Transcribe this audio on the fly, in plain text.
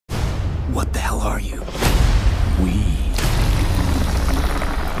What the hell are you? We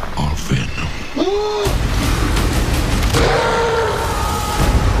are Venom.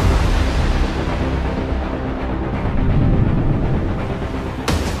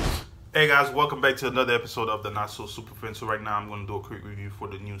 Hey guys, welcome back to another episode of the Not So Super Friends. So right now I'm going to do a quick review for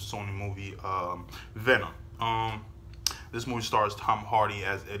the new Sony movie, Venom. This movie stars Tom Hardy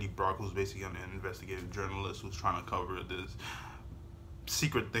as Eddie Brock, who's basically an investigative journalist who's trying to cover this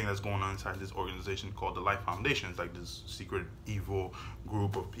secret thing that's going on inside this organization called the Life Foundation. It's like this secret evil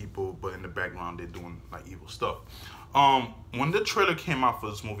group of people, but in the background they're doing like evil stuff. When the trailer came out for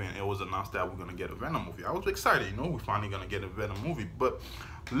this movie and it was announced that we're gonna get a Venom movie, I was excited. You know, we're finally gonna get a Venom movie. But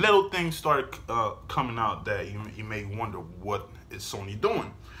little things started coming out that you may wonder, what is Sony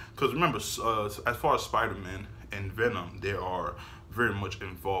doing? Because remember, as far as Spider-Man and Venom, they are very much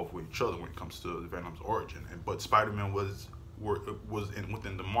involved with each other when it comes to Venom's origin. But Spider-Man was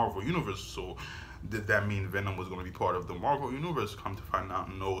within the Marvel universe, so did that mean Venom was going to be part of the Marvel universe? Come to find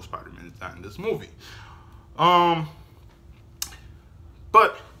out, no, Spider-Man is not in this movie.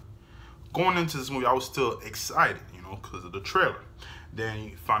 But going into this movie, I was still excited, you know, because of the trailer. Then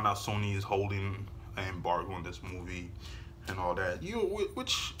you find out Sony is holding an embargo on this movie and all that,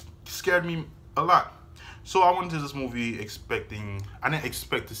 which scared me a lot. So I went to this movie expecting, I didn't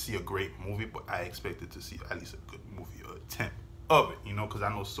expect to see a great movie, but I expected to see at least a good movie, or attempt of it, you know, because I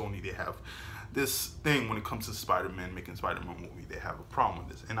know Sony, they have this thing when it comes to Spider-Man, making Spider-Man movie, they have a problem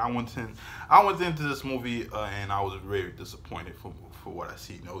with this. And I went into this movie and I was very disappointed for what I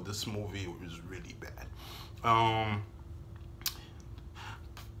see. You know, this movie was really bad.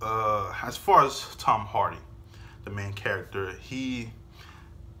 As far as Tom Hardy, the main character,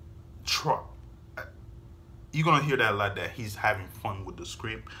 you're gonna hear that a lot, that he's having fun with the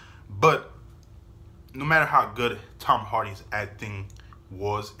script. But no matter how good Tom Hardy's acting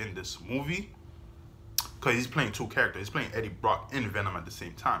was in this movie, because he's playing two characters, he's playing Eddie Brock and Venom at the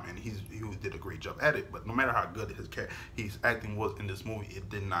same time, and he did a great job at it. But no matter how good his acting was in this movie, it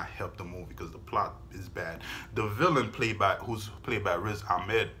did not help the movie because the plot is bad. The villain who's played by Riz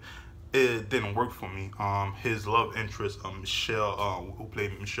Ahmed, it didn't work for me. His love interest, Michelle, who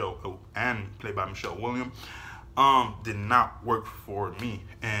played Michelle and played by Michelle Williams, did not work for me.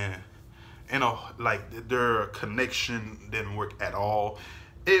 And you know, like, their connection didn't work at all.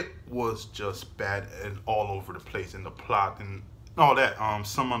 It was just bad and all over the place in the plot and all that.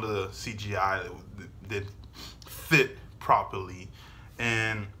 Some of the CGI did fit properly,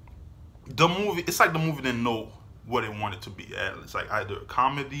 and the movie, it's like the movie didn't know what it wanted to be. It's like either a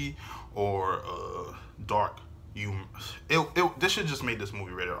comedy or dark humor. This should just made this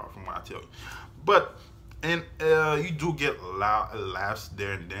movie rated R, from what I tell you. But you do get laughs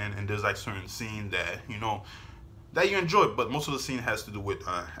there and then, and there's like certain scenes that that you enjoy, but most of the scene has to do with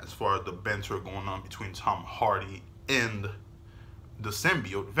as far as the banter going on between Tom Hardy and the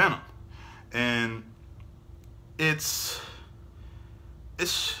symbiote Venom, and it's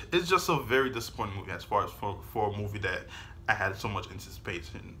just a very disappointing movie as far as for a movie that I had so much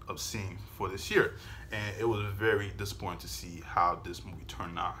anticipation of seeing for this year. And it was very disappointing to see how this movie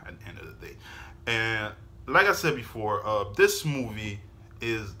turned out at the end of the day. And like I said before, this movie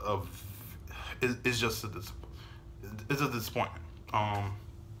is just a disappointment.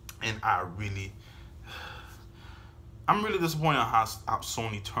 And I'm really disappointed on how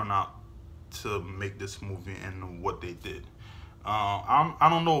Sony turned out to make this movie and what they did. I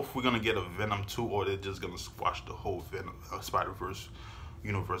don't know if we're gonna get a Venom 2 or they're just gonna squash the whole Venom Spider-Verse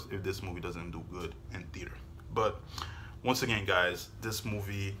universe if this movie doesn't do good in theater. But once again, guys, this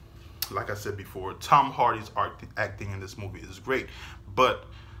movie, like I said before, Tom Hardy's acting in this movie is great, but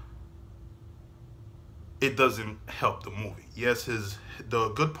it doesn't help the movie. Yes, the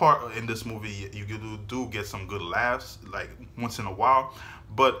good part in this movie, you do get some good laughs, like once in a while,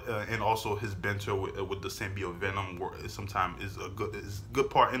 but and also his banter with the symbiote Venom sometimes is a good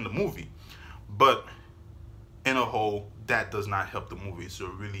part in the movie. But in a whole, that does not help the movie. It's a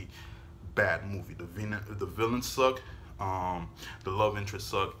really bad movie. The villains suck, the love interest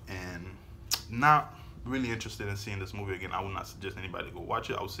suck, and not really interested in seeing this movie again. I would not suggest anybody to go watch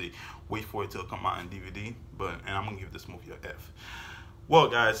it. I would say wait for it till it come out in DVD, and I'm gonna give this movie a F. Well,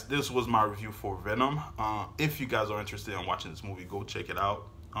 guys, this was my review for Venom. If you guys are interested in watching this movie, go check it out.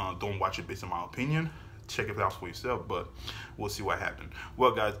 Don't watch it based on my opinion. Check it out for yourself, but we'll see what happened.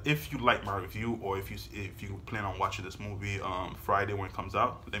 Well, guys, if you like my review, or if you plan on watching this movie Friday when it comes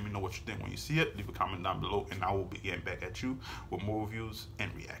out, let me know what you think when you see it. Leave a comment down below, and I will be getting back at you with more reviews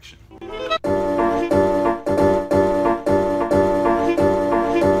and reaction.